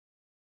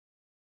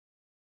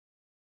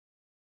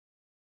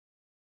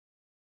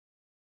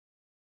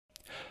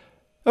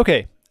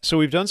Okay, so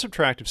we've done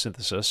subtractive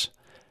synthesis.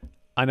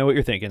 I know what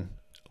you're thinking.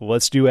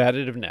 Let's do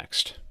additive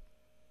next.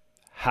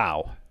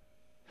 How?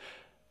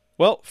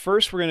 Well,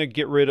 first we're going to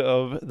get rid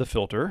of the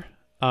filter.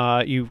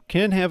 You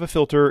can have a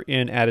filter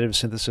in additive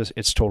synthesis.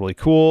 It's totally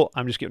cool.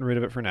 I'm just getting rid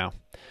of it for now.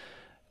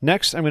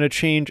 Next, I'm going to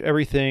change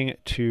everything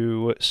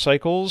to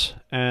cycles,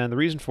 and the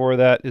reason for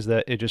that is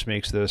that it just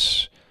makes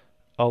this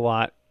a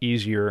lot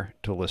easier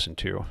to listen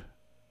to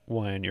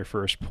when you're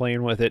first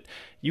playing with it.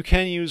 You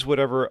can use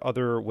whatever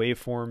other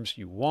waveforms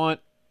you want,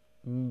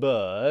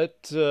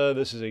 but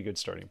this is a good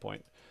starting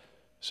point.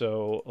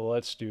 So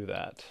let's do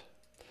that.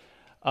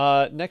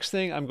 Next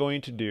thing I'm going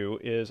to do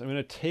is I'm going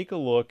to take a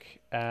look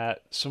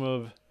at some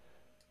of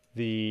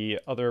the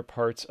other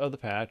parts of the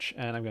patch,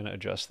 and I'm going to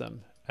adjust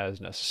them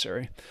as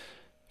necessary.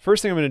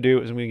 First thing I'm going to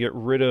do is I'm going to get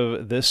rid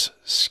of this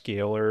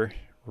scalar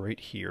right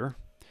here.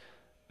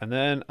 And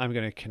then I'm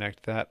going to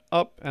connect that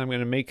up, and I'm going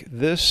to make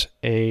this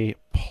a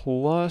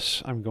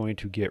plus. I'm going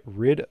to get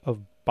rid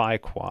of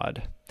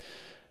biquad.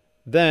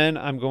 Then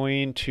I'm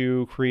going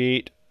to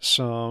create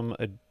some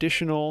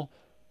additional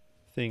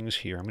things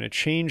here. I'm going to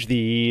change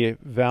the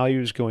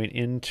values going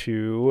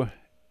into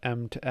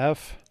M to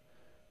F.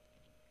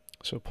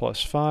 So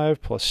 +5,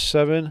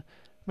 +7. I'm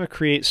going to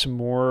create some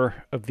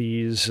more of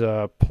these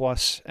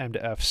plus M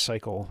to F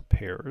cycle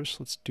pairs.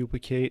 Let's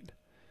duplicate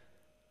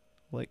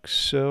like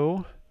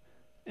so.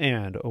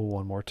 And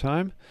one more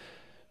time.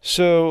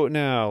 So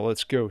now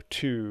let's go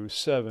to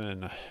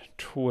 7,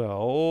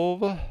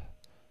 12,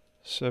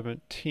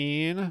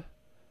 17,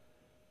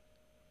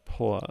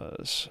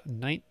 plus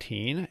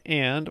 19,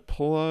 and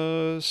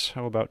plus,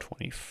 how about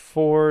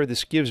 24?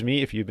 This gives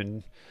me, if you've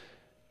been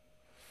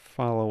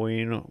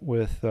following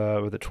with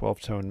the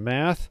 12-tone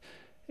math,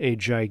 a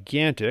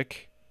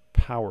gigantic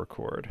power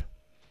chord.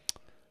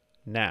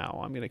 Now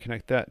I'm going to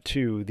connect that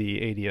to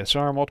the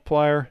ADSR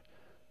multiplier,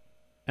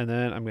 and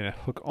then I'm going to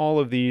hook all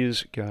of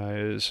these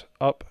guys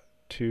up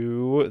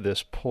to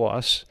this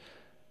plus,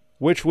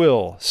 which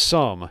will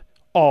sum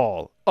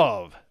all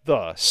of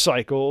the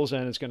cycles,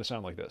 and it's going to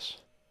sound like this.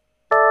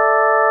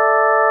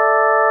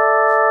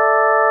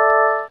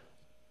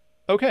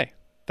 Okay,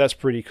 that's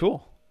pretty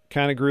cool.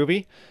 Kind of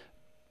groovy,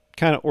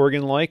 kind of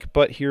organ-like,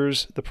 but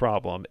here's the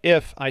problem.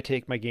 If I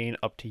take my gain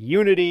up to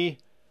unity,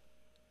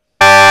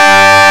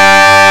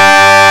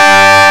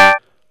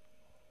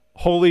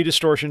 holy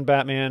distortion,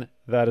 Batman,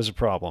 that is a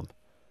problem.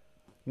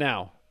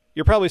 Now,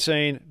 you're probably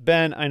saying,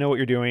 Ben, I know what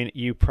you're doing.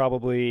 You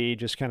probably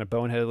just kind of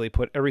boneheadedly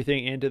put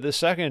everything into the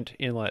second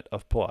inlet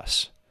of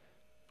plus.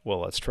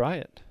 Well, let's try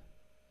it.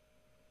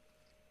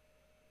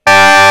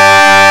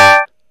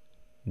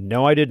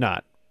 No, I did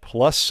not.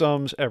 Plus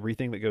sums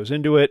everything that goes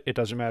into it. It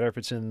doesn't matter if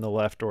it's in the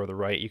left or the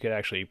right. You could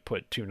actually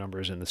put two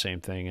numbers in the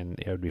same thing and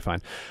it would be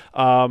fine.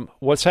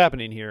 What's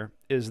happening here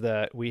is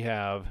that we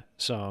have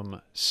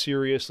some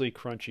seriously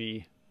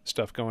crunchy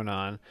stuff going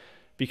on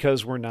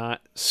because we're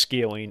not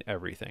scaling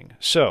everything.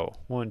 So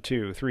 1,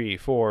 2, 3,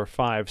 4,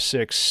 5,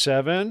 6,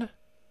 7.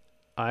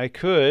 I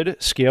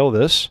could scale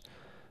this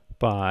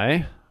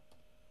by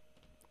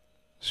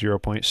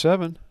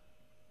 0.7.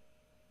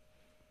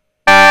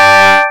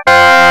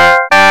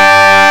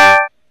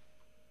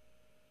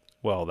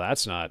 Well,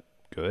 that's not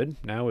good.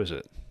 Now is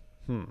it?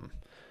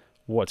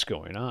 What's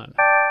going on?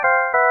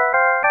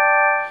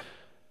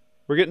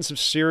 We're getting some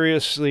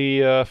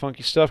seriously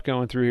funky stuff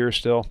going through here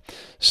still.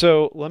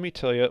 So let me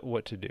tell you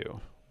what to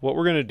do. What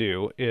we're going to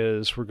do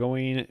is we're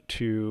going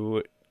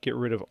to get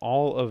rid of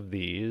all of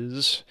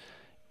these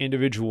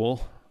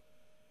individual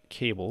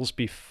cables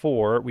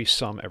before we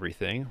sum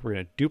everything. We're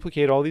going to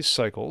duplicate all these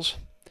cycles,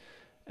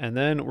 and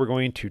then we're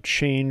going to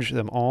change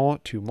them all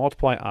to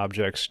multiply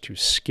objects to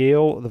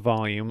scale the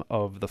volume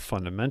of the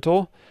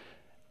fundamental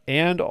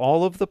and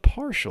all of the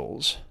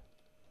partials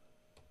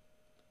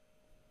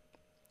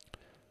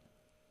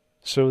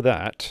so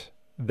that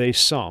they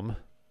sum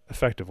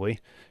effectively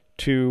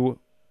to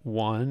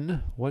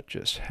 1. What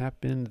just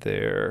happened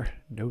there?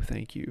 No,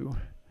 thank you.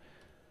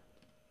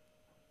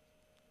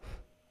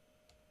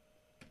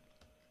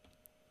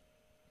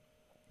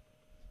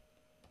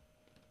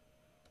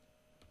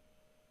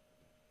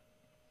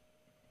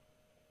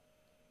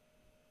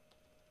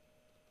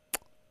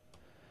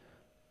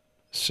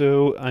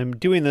 So I'm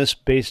doing this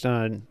based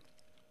on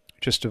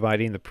just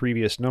dividing the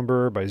previous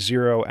number by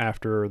 0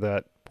 after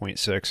that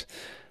 0.6,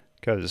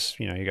 because,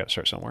 you know, you got to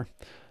start somewhere.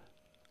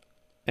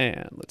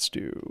 And let's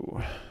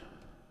do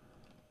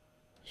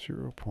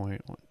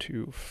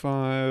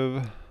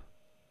 0.125.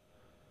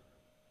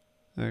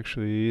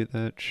 Actually,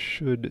 that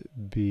should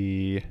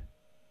be...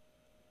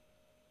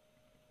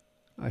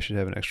 I should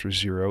have an extra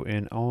 0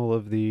 in all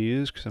of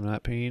these because I'm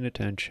not paying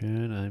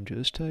attention. I'm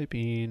just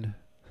typing.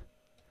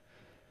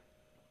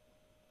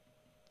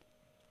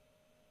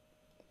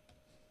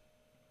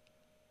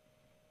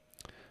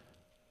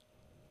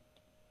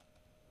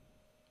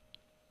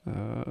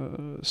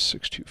 Uh,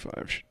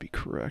 625 should be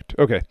correct.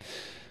 Okay.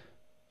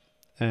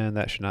 And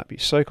that should not be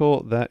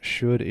cycle. That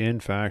should,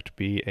 in fact,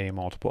 be a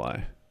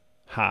multiply.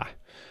 Ha.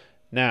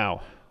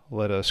 Now,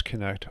 let us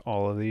connect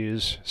all of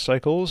these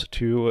cycles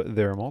to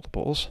their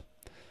multiples.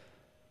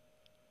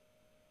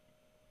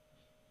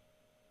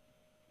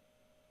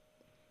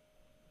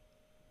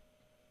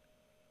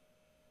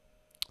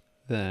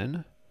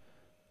 then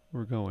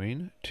we're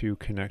going to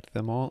connect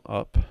them all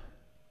up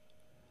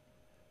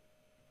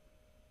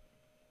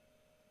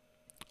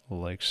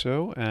like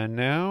so. And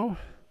now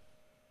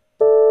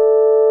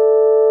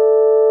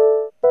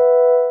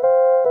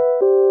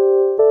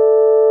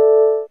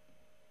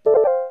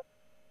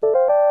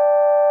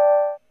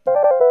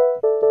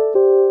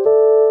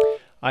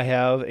I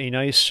have a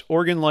nice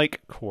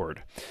organ-like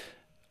chord.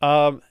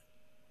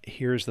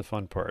 Here's the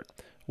fun part.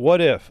 What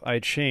if I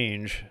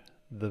change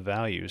the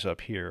values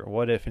up here?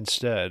 What if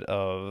instead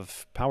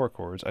of power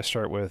chords, I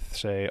start with,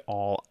 say,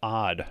 all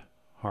odd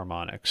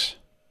harmonics?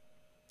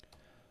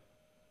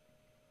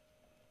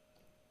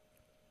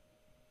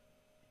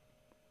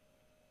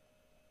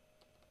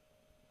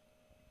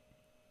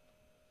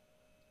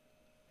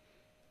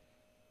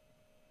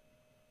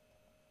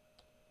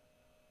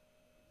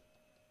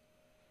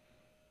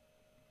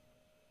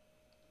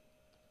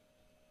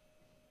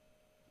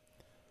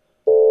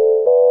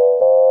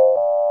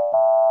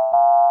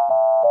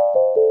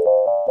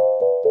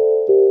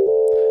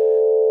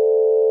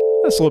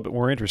 That's a little bit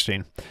more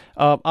interesting.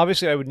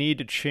 Obviously, I would need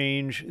to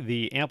change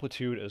the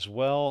amplitude as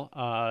well.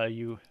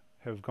 You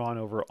have gone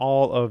over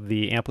all of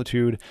the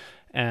amplitude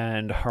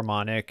and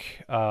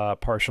harmonic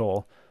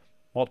partial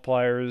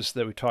multipliers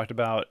that we talked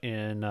about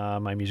in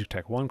my Music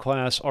Tech 1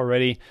 class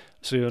already.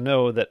 So you'll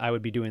know that I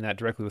would be doing that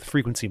directly with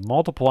frequency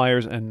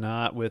multipliers and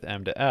not with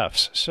M to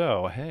Fs.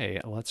 So, hey,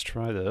 let's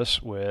try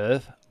this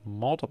with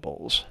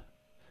multiples.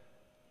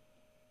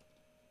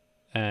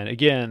 And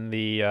again,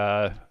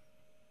 the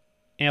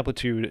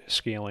amplitude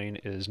scaling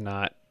is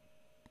not,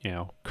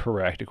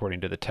 correct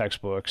according to the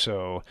textbook,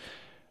 so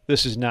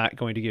this is not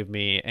going to give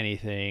me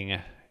anything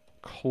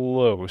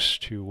close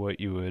to what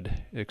you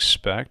would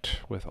expect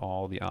with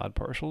all the odd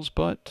partials,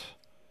 but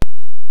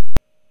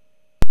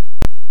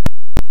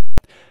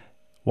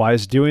why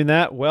is it doing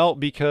that? Well,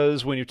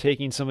 because when you're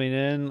taking something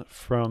in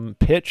from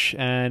pitch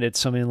and it's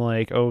something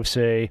like,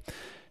 say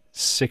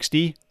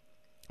 60,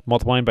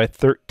 multiplying by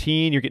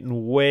 13, you're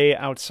getting way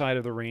outside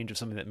of the range of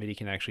something that MIDI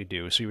can actually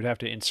do. So you would have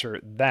to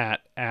insert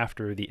that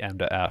after the M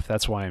to F.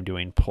 That's why I'm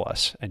doing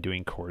plus and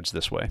doing chords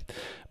this way.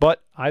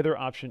 But either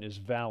option is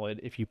valid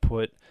if you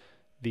put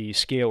the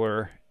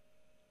scalar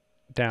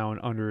down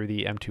under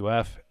the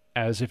M2F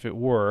as if it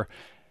were,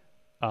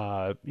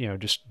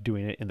 just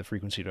doing it in the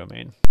frequency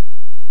domain.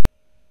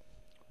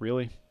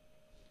 Really?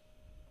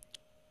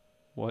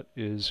 What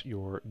is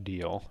your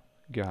deal,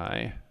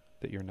 guy,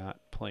 that you're not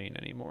playing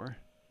anymore?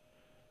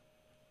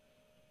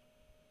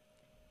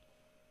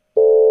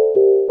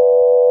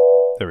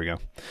 There we go.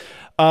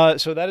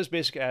 So that is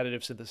basic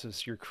additive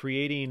synthesis. You're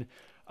creating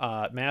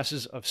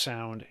masses of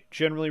sound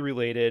generally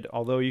related,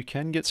 although you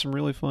can get some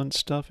really fun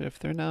stuff if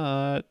they're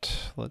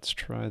not. Let's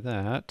try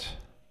that.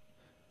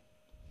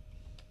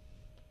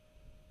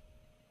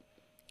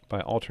 By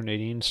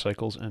alternating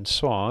cycles and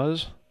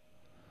saws.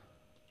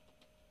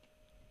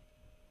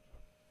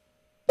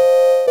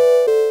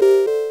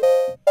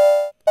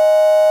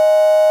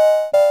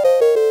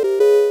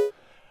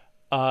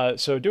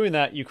 So doing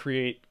that, you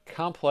create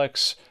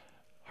complex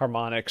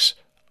harmonics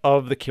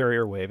of the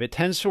carrier wave. It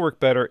tends to work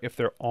better if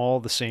they're all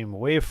the same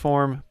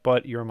waveform,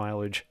 but your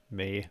mileage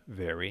may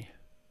vary.